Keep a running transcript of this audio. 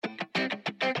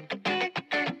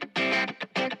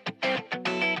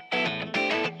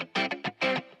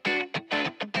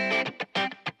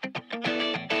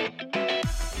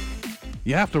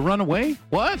You have to run away?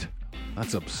 What?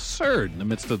 That's absurd in the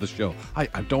midst of the show. I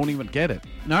don't even get it.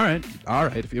 All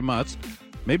right, if you must.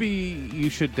 Maybe you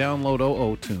should download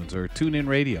OO Tunes or TuneIn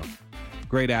Radio.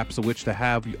 Great apps of which to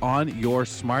have on your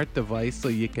smart device so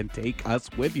you can take us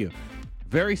with you.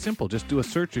 Very simple. Just do a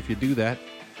search if you do that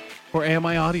for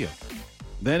AMI Audio.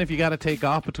 Then if you got to take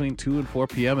off between 2 and 4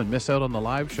 p.m. and miss out on the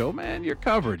live show, man, you're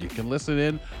covered. You can listen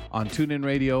in on TuneIn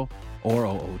Radio or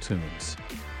OO Tunes.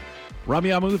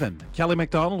 Ramya Amuthan, Kelly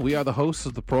McDonald, we are the hosts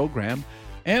of the program,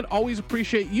 and always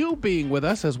appreciate you being with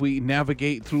us as we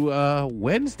navigate through a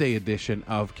Wednesday edition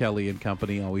of Kelly and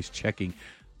Company, always checking.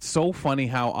 So funny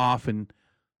how often,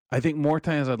 I think more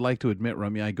times I'd like to admit,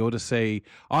 Ramya, I go to say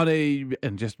and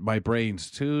just my brain's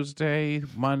Tuesday,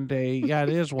 Monday, yeah, it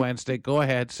is Wednesday, go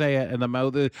ahead, say it, and the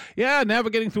mouth is,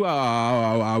 navigating through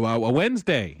a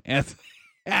Wednesday.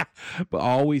 But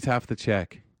always have to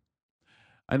check.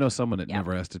 I know someone that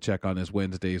never has to check on his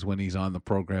Wednesdays when he's on the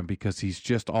program because he's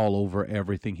just all over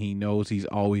everything. He knows, he's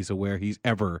always aware, he's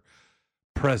ever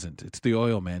present. It's the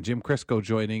Oil Man, Jim Crisco,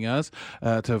 joining us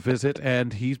to visit,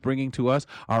 and he's bringing to us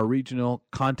our regional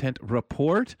content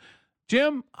report.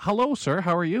 Jim, hello, sir.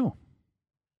 How are you?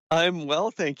 I'm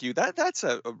well, thank you. That's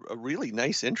a really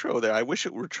nice intro there. I wish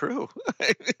it were true.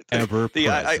 Ever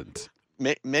present.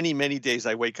 Many days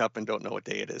I wake up and don't know what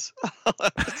day it is.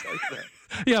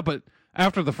 Yeah, but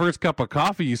after the first cup of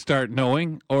coffee, you start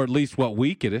knowing, or at least what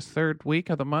week it is. Third week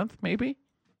of the month, maybe?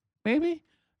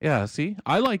 Yeah, see?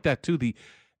 I like that, too. The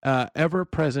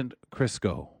ever-present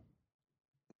Crisco.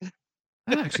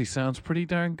 That actually sounds pretty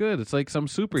darn good. It's like some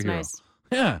superhero. Nice.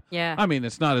 Yeah. I mean,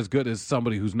 it's not as good as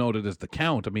somebody who's noted as the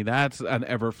Count. I mean, that's an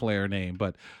Everflare name,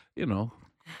 but, Crisco.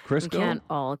 We can't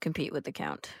all compete with the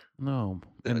Count. No.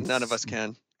 And none of us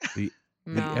can. The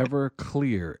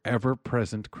ever-clear,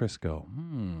 ever-present Crisco.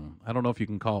 I don't know if you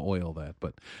can call oil that,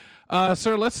 but...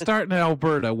 sir, let's start in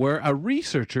Alberta, where a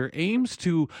researcher aims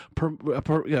to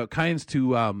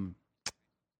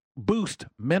boost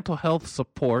mental health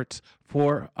supports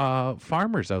for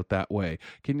farmers out that way.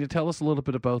 Can you tell us a little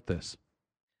bit about this?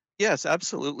 Yes,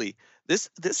 absolutely.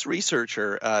 This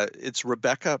researcher, it's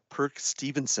Rebecca Perk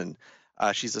Stevenson.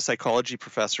 She's a psychology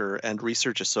professor and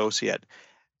research associate,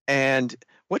 and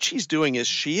what she's doing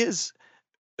is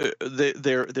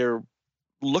they're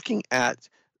looking at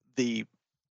they've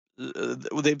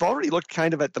already looked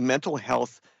kind of at the mental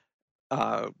health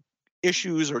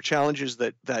issues or challenges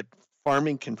that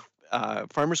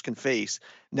farmers can face.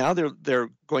 Now they're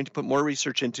going to put more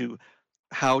research into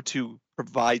how to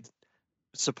provide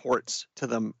supports to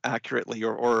them accurately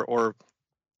or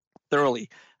thoroughly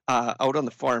out on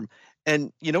the farm.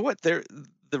 And you know what? The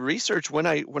research, when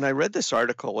I read this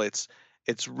article, it's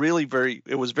really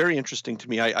it was very interesting to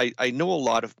me. I know a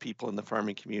lot of people in the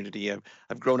farming community.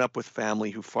 I've grown up with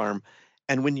family who farm.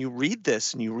 And when you read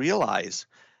this and you realize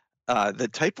the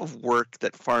type of work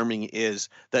that farming is,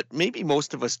 that maybe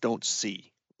most of us don't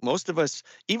see. Most of us,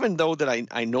 even though that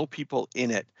I know people in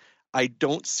it, I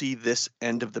don't see this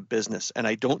end of the business. And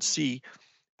I don't see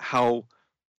how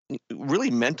really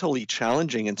mentally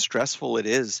challenging and stressful it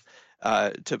is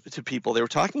to people. They were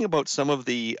talking about some of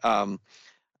the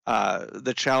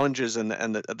challenges and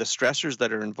the stressors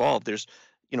that are involved. There's,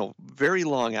 very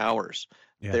long hours.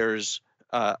 Yeah. There's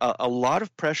a lot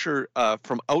of pressure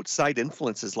from outside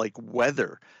influences like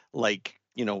weather, like,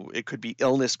 it could be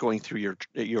illness going through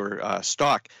your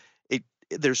stock.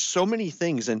 There's so many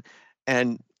things,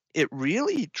 and it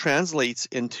really translates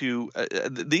into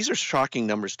these are shocking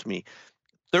numbers to me.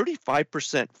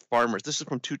 35% farmers, this is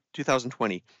from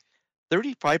 2020,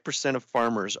 35% of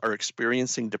farmers are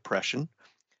experiencing depression,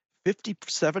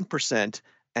 57%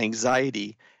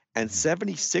 anxiety, and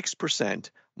 76%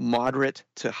 moderate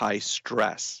to high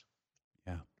stress.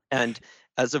 Yeah. And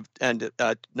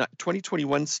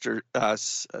 2021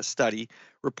 study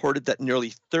reported that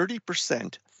nearly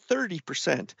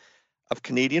 30% of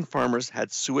Canadian farmers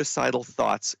had suicidal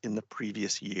thoughts in the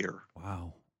previous year.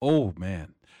 Wow. Oh,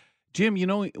 man. Jim,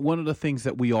 one of the things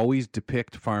that we always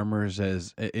depict farmers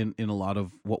as in a lot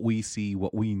of what we see,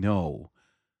 what we know,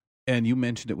 and you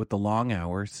mentioned it with the long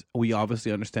hours. We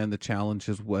obviously understand the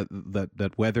challenges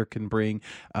that weather can bring,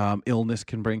 illness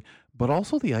can bring, but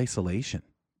also the isolation.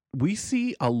 We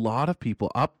see a lot of people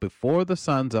up before the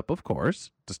sun's up, of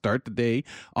course, to start the day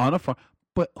on a farm.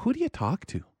 But who do you talk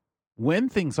to when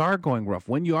things are going rough?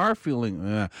 When you are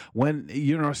feeling,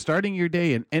 when starting your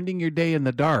day and ending your day in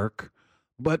the dark,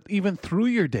 but even through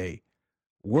your day,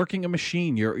 working a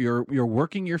machine, you're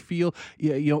working your field.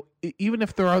 Even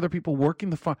if there are other people working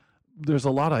the farm, there's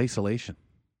a lot of isolation.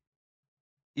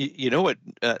 You know what?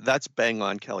 That's bang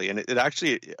on, Kelly. And it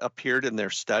actually appeared in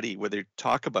their study where they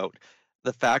talk about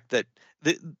the fact that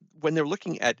when they're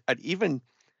looking at even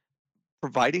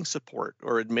providing support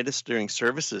or administering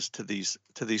services to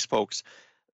these folks,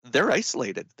 they're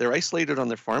isolated. They're isolated on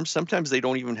their farms. Sometimes they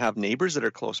don't even have neighbors that are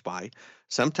close by.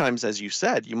 Sometimes, as you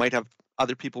said, you might have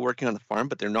other people working on the farm,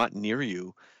 but they're not near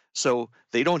you. So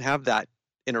they don't have that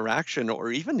interaction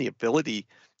or even the ability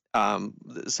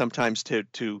sometimes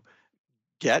to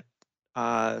get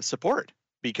support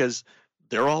because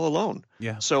they're all alone.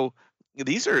 Yeah. So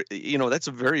these are, that's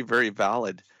a very, very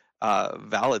valid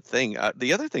thing.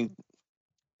 The other thing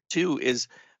too is,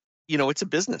 it's a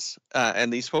business,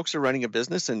 and these folks are running a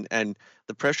business, and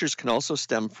the pressures can also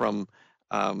stem from,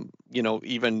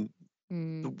 even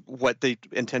what they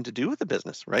intend to do with the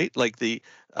business, right? Like the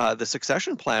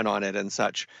succession plan on it and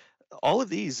such. All of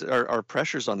these are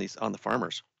pressures on the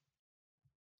farmers.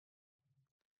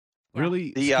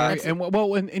 Really scary.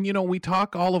 And we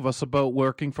talk, all of us, about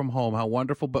working from home, how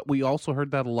wonderful, but we also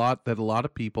heard that a lot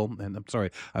of people, and I'm sorry,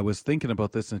 I was thinking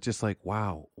about this, and it's just like,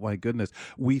 wow, my goodness.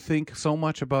 We think so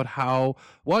much about how,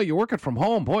 well, you're working from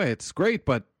home, boy, it's great,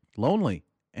 but lonely.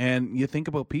 And you think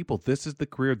about people, this is the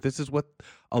career, this is what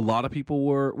a lot of people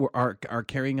are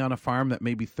carrying on a farm that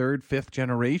may be third, fifth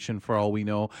generation for all we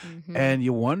know. Mm-hmm. And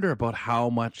you wonder about how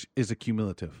much is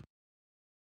accumulative.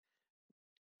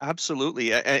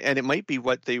 Absolutely. And it might be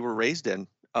what they were raised in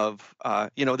of,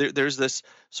 there's this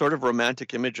sort of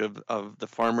romantic image of the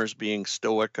farmers being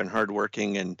stoic and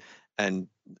hardworking and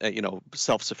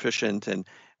self-sufficient.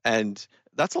 And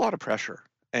that's a lot of pressure.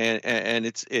 And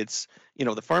it's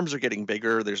the farms are getting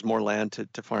bigger. There's more land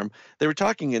to farm. They were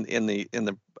talking in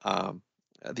the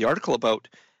article about,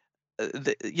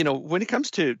 when it comes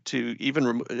to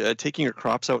even taking your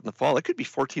crops out in the fall, it could be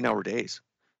 14-hour days.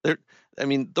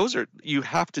 Those are, you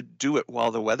have to do it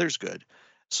while the weather's good.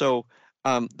 So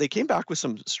they came back with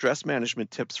some stress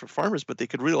management tips for farmers, but they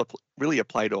could really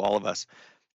apply to all of us.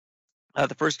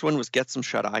 The first one was get some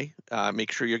shut-eye.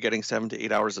 Make sure you're getting 7 to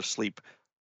 8 hours of sleep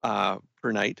per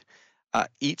night.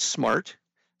 Eat smart.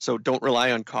 So don't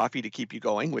rely on coffee to keep you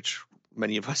going, which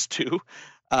many of us do.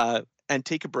 And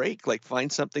take a break. Like,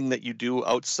 find something that you do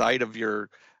outside of your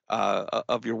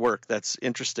work that's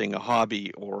interesting, a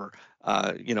hobby, or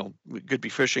could be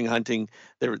fishing, hunting.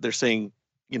 They're saying,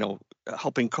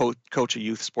 helping coach a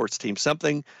youth sports team,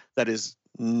 something that is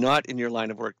not in your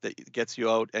line of work that gets you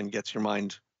out and gets your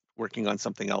mind working on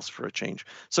something else for a change.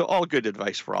 So all good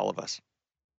advice for all of us.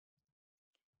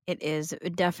 It is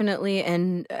definitely,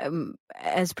 and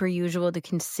as per usual, the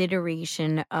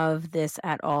consideration of this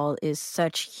at all is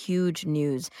such huge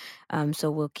news.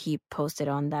 So we'll keep posted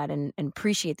on that and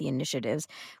appreciate the initiatives.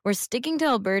 We're sticking to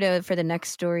Alberta for the next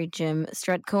story, Jim.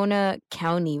 Strathcona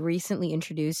County recently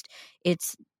introduced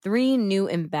its 3 new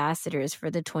ambassadors for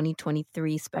the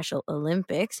 2023 Special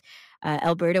Olympics,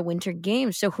 Alberta Winter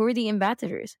Games. So who are the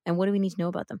ambassadors, and what do we need to know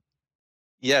about them?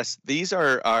 Yes, these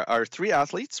are 3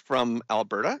 athletes from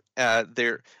Alberta.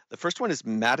 The first one is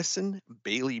Madison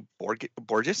Bailey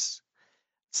Borges.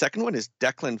 Second one is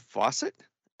Declan Fawcett,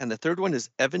 and the third one is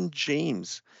Evan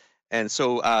James. And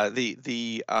so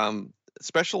the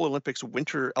Special Olympics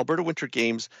Alberta Winter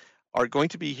Games are going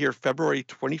to be here February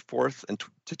 24th and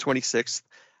to 26th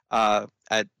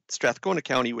at Strathcona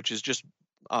County, which is just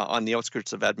on the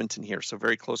outskirts of Edmonton here, so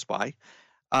very close by.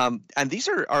 And these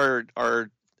are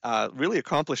really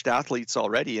accomplished athletes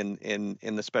already in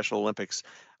the Special Olympics.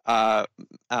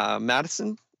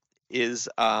 Madison is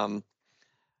a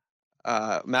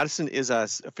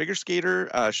figure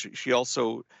skater. She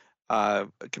also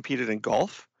competed in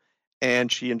golf,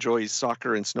 and she enjoys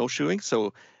soccer and snowshoeing.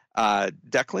 So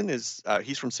Declan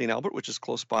he's from St. Albert, which is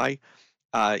close by.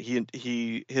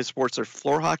 His sports are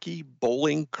floor hockey,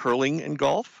 bowling, curling, and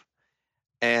golf.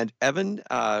 And Evan,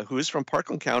 who is from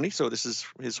Parkland County, so this is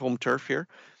his home turf here,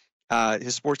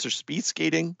 his sports are speed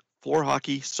skating, floor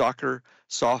hockey, soccer,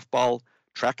 softball,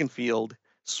 track and field,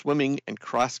 swimming, and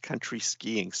cross-country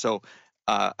skiing. So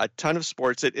a ton of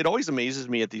sports. It always amazes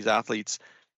me that these athletes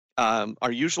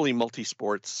are usually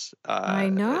multi-sports. I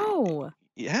know.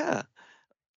 Yeah.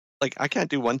 Like, I can't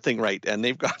do one thing right, and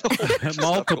they've got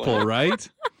multiple, right?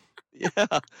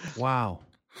 Yeah. Wow.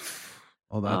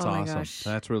 Oh, that's awesome. Gosh.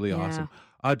 That's really awesome.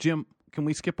 Jim, can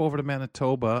we skip over to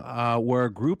Manitoba, where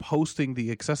a group hosting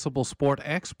the Accessible Sport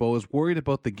Expo is worried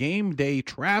about the game day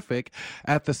traffic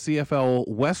at the CFL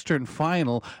Western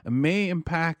Final may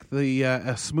impact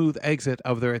the smooth exit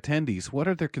of their attendees. What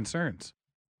are their concerns?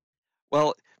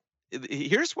 Well,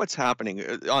 here's what's happening.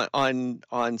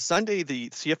 On Sunday, the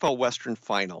CFL Western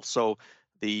Final. So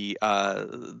the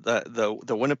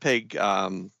Winnipeg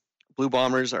Blue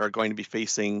Bombers are going to be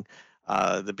facing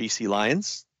the BC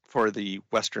Lions for the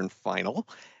Western Final.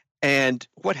 And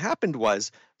what happened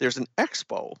was there's an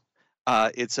expo.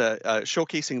 It's a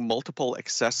showcasing multiple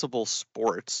accessible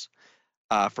sports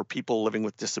for people living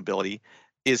with disability,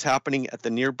 is happening at the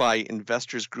nearby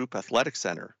Investors Group Athletic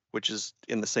Center, which is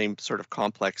in the same sort of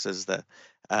complex as the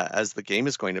game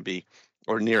is going to be,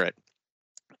 or near it.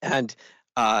 And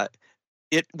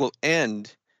it will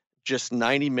end just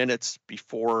 90 minutes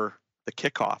before the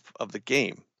kickoff of the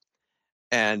game.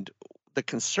 And the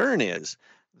concern is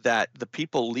that the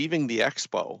people leaving the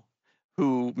expo,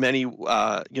 who many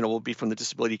will be from the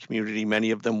disability community, many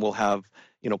of them will have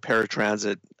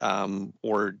paratransit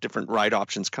or different ride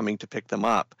options coming to pick them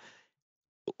up.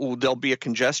 There'll be a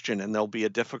congestion and there'll be a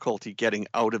difficulty getting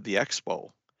out of the expo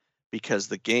because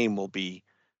the game will be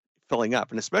filling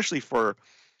up. And especially for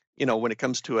when it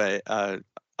comes to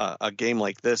a game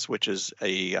like this, which is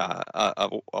a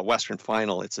Western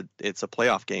final, it's a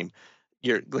playoff game.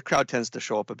 The crowd tends to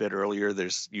show up a bit earlier.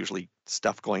 There's usually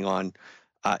stuff going on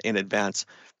in advance.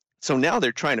 So now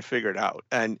they're trying to figure it out.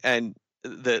 And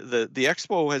the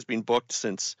expo has been booked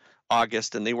since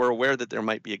August, and they were aware that there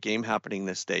might be a game happening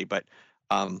this day, but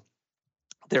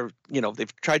they've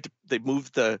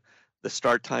moved the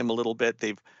start time a little bit.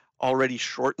 They've already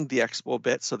shortened the expo a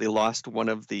bit, so they lost one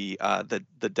of the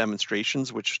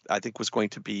demonstrations, which I think was going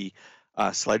to be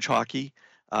sledge hockey.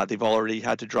 They've already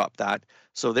had to drop that,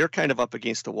 so they're kind of up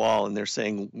against the wall, and they're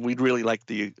saying we'd really like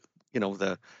the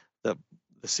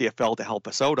CFL to help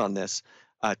us out on this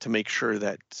to make sure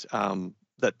that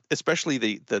that especially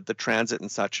the transit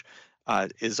and such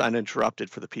is uninterrupted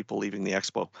for the people leaving the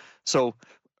expo. So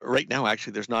right now,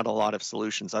 actually, there's not a lot of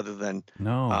solutions other than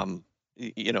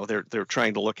they're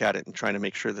trying to look at it and trying to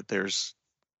make sure that there's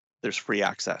free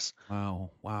access. Wow.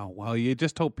 You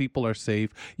just hope people are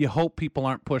safe. You hope people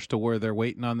aren't pushed to where they're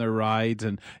waiting on their rides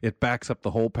and it backs up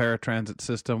the whole paratransit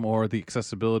system or the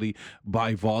accessibility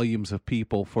by volumes of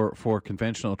people for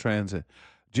conventional transit.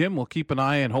 Jim, we'll keep an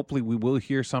eye and hopefully we will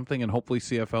hear something and hopefully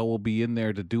CFL will be in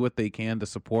there to do what they can to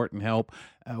support and help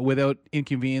without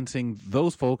inconveniencing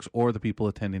those folks or the people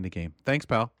attending the game. Thanks,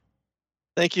 pal.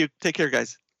 Thank you. Take care,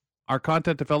 guys. Our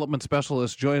content development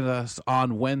specialist joins us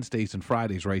on Wednesdays and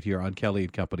Fridays right here on Kelly &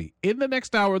 Company. In the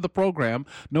next hour of the program,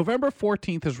 November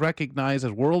 14th is recognized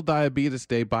as World Diabetes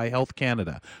Day by Health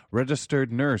Canada.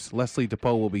 Registered nurse Leslie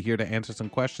DePoe will be here to answer some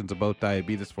questions about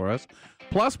diabetes for us.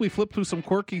 Plus, we flip through some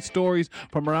quirky stories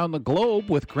from around the globe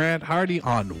with Grant Hardy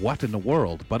on What in the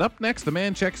World. But up next, the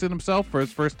man checks in himself for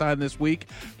his first time this week.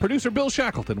 Producer Bill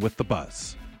Shackleton with The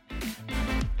Buzz.